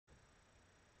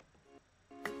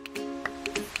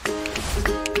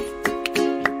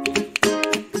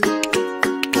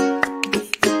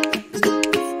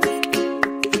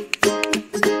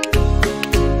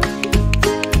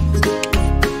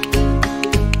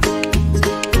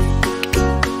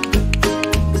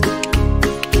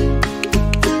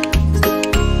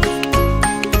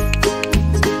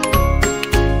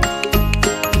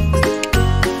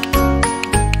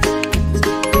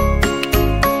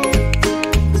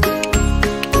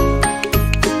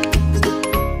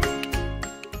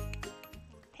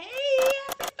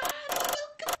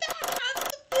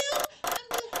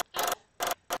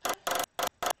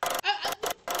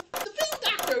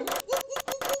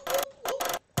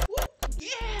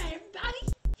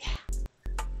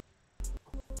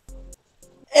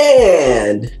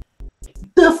And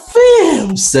the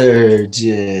film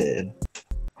surgeon.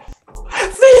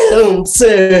 Film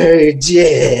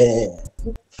surgeon.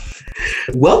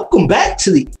 Welcome back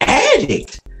to the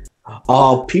attic.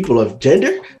 All people of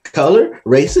gender, color,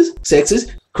 races,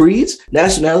 sexes, creeds,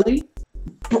 nationality,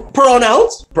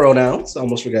 pronouns. I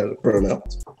almost forgot the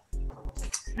pronouns.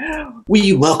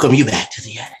 We welcome you back to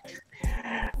the attic.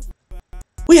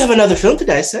 We have another film to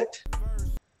dissect.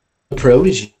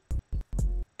 Protege.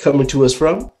 Coming to us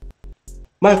from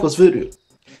Michael's Voodoo.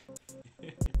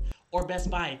 Or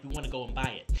Best Buy if you want to go and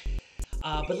buy it.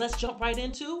 But let's jump right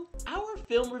into our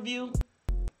film review.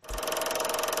 Now,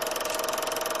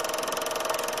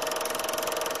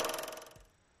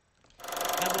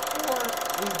 before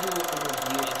we do a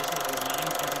review, I just want to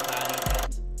remind everybody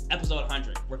that episode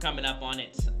 100, we're coming up on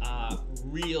it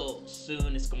real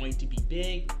soon. It's going to be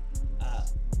big.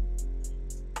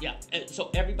 Yeah,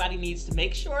 so everybody needs to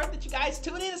make sure that you guys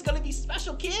tune in. It's going to be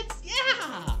special, kids.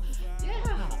 Yeah.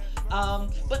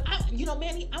 But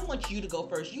Manny, I want you to go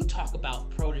first. You talk about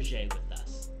Protege with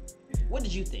us. What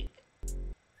did you think?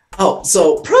 Oh,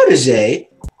 so Protege,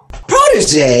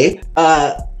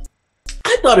 I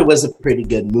thought it was a pretty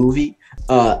good movie.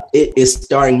 It is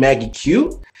starring Maggie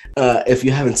Q. If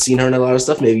you haven't seen her in a lot of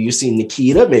stuff, maybe you've seen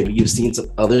Nikita, maybe you've seen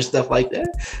some other stuff like that.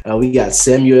 We got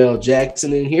Samuel L.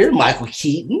 Jackson in here, Michael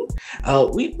Keaton.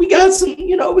 We got some,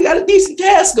 we got a decent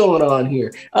cast going on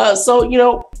here.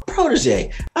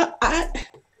 Protege.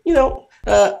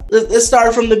 Let's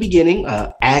start from the beginning.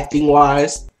 Acting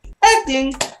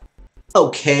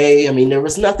okay. I mean, there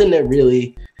was nothing that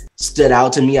really stood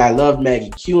out to me. I loved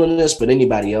Maggie Q in this, but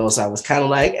anybody else, I was kind of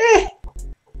like,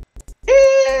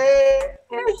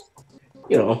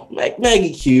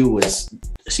 Maggie Q was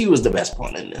the best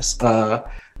part in this.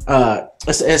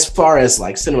 As far as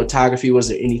like cinematography, was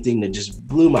there anything that just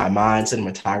blew my mind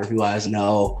cinematography wise?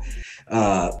 No,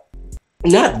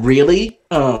 not really.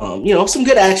 Some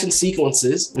good action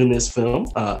sequences in this film.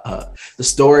 The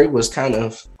story was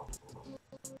the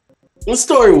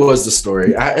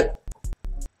story.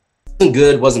 Wasn't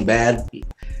good, wasn't bad.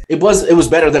 It was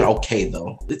better than okay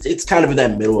though. It's kind of in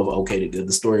that middle of okay to good.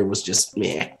 The story was just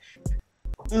meh.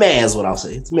 Meh is what I'll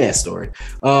say. It's meh story.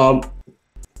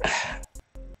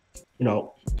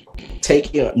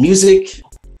 Music.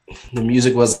 The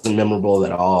music wasn't memorable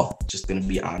at all. Just gonna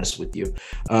be honest with you.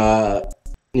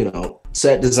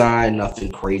 Set design, nothing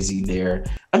crazy there.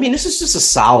 I mean, this is just a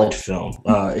solid film.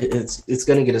 It's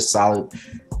gonna get a solid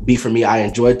B for me. I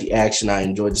enjoyed the action. I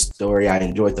enjoyed the story. I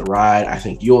enjoyed the ride. I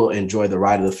think you'll enjoy the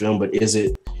ride of the film. But is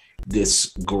it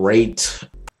this great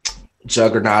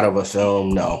juggernaut of a film?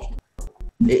 No.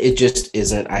 It just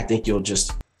isn't. I think you'll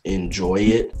just enjoy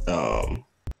it. I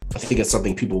think it's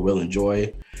something people will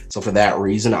enjoy. So for that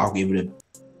reason, I'll give it a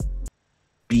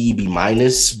B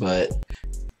minus, but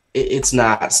it's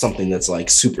not something that's like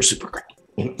super great.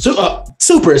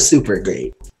 Super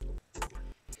great.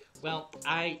 Well,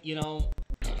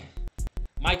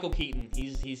 Michael Keaton,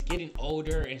 he's getting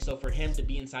older, and so for him to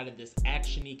be inside of this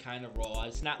actiony kind of role,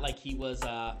 it's not like he was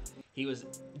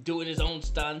doing his own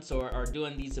stunts or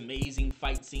doing these amazing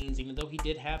fight scenes. Even though he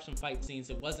did have some fight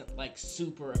scenes, it wasn't like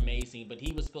super amazing, but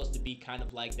he was supposed to be kind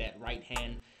of like that right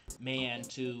hand man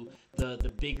to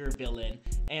the bigger villain.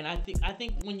 And I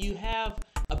think when you have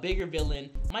a bigger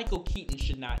villain, Michael Keaton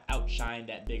should not outshine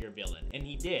that bigger villain, and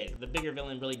he did. The bigger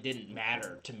villain really didn't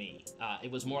matter to me.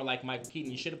 It was more like Michael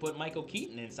Keaton. You should have put Michael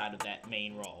Keaton inside of that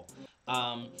main role.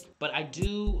 But I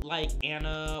do like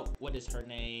Anna. What is her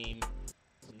name?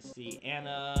 Let me see.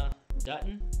 Anna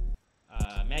Dutton.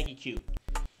 Maggie Q.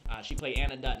 She played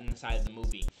Anna Dutton inside of the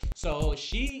movie. So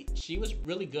she was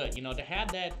really good. To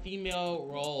have that female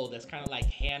role that's kind of like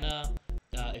Hannah.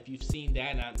 If you've seen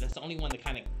that, that's the only one that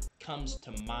kind of comes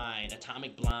to mind.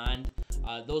 Atomic Blonde,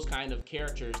 those kind of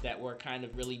characters that were kind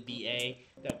of really BA,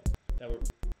 that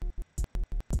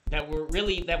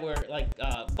were like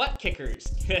butt kickers.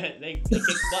 they kick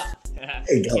butt. Yeah.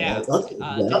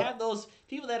 To have those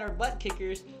people that are butt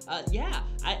kickers, I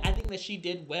think that she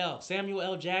did well. Samuel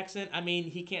L. Jackson, I mean,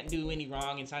 he can't do any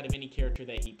wrong inside of any character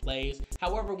that he plays.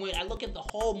 However, when I look at the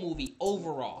whole movie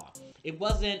overall, it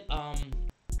wasn't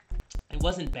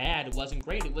bad. It wasn't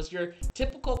great. It was your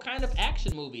typical kind of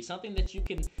action movie, something that you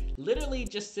can literally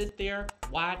just sit there,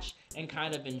 watch, and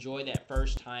kind of enjoy that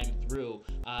first time through.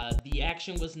 The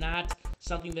action was not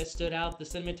something that stood out. The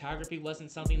cinematography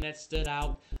wasn't something that stood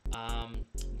out.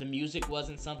 The music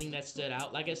wasn't something that stood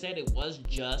out. Like I said, it was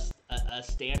just a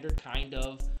standard kind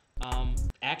of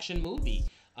action movie.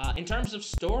 In terms of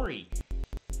story,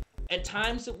 at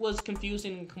times it was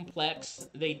confusing and complex.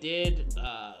 They did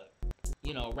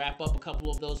wrap up a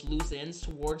couple of those loose ends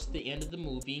towards the end of the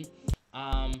movie.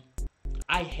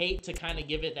 I hate to kind of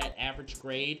give it that average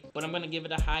grade, but I'm going to give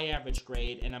it a high average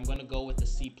grade, and I'm going to go with a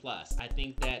C+. I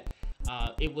think that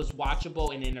it was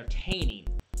watchable and entertaining,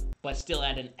 but still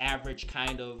at an average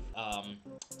kind of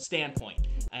standpoint.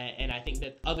 And I think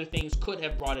that other things could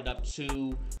have brought it up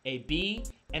to a B,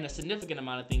 and a significant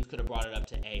amount of things could have brought it up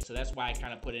to A. So that's why I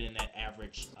kind of put it in that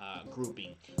average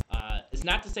grouping. It's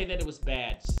not to say that it was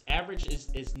bad. Average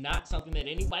is not something that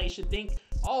anybody should think,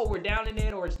 oh, we're down in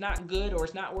it, or it's not good, or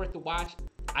it's not worth the watch.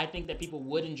 I think that people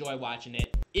would enjoy watching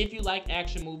it. If you like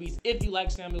action movies, if you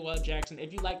like Samuel L. Jackson,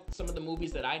 if you like some of the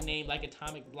movies that I named, like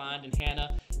Atomic Blonde and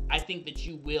Hannah, I think that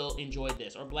you will enjoy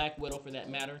this. Or Black Widow, for that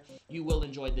matter. You will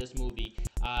enjoy this movie.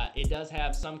 It does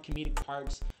have some comedic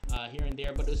parts here and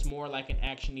there, but it's more like an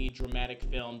action-y, dramatic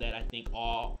film that I think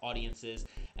all audiences,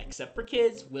 except for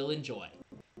kids, will enjoy.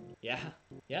 Yeah,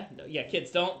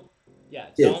 kids, don't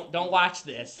watch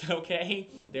this, okay?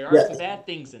 There are some bad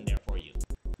things in there for you.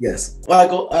 Yes.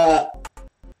 Michael,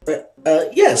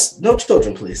 yes, no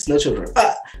children, please. No children.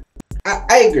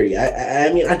 I agree.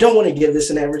 I mean, I don't want to give this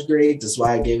an average grade. That's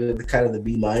why I gave it the kind of the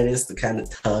B-, the kind of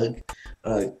tug.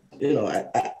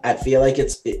 I feel like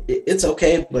it's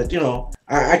okay, but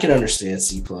I can understand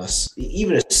C+,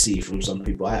 even a C from some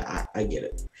people. I get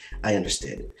it. I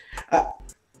understand it.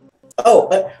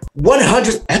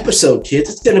 100th episode, kids.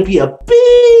 It's gonna be a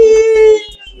big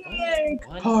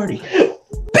party.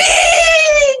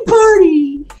 Big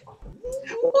party.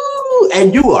 Woo!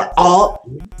 And you are all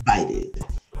invited.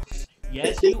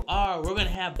 Yes, you are. We're gonna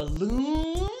have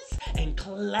balloons and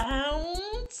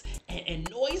clowns and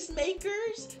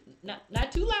noisemakers.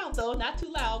 Not too loud though. Not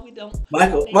too loud. We don't.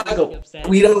 Michael,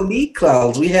 we don't need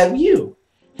clowns. We have you.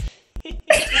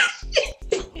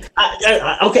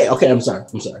 Okay. I'm sorry.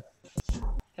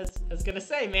 I was gonna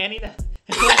say, Manny, that's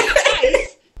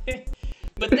nice.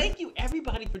 But thank you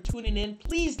everybody for tuning in.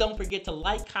 Please don't forget to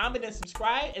like, comment, and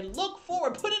subscribe, and look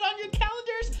forward. Put it on your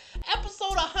calendars.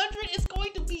 Episode 100 is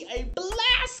going to be a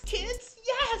blast, kids.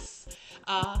 Yes.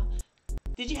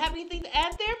 Did you have anything to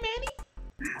add there, Manny?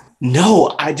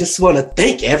 No, I just want to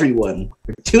thank everyone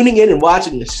for tuning in and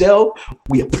watching the show.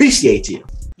 We appreciate you.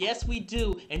 Yes, we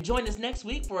do. And join us next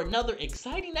week for another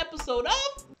exciting episode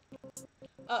of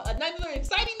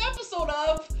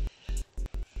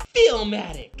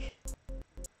Filmatic.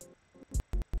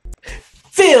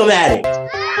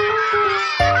 Filmatic.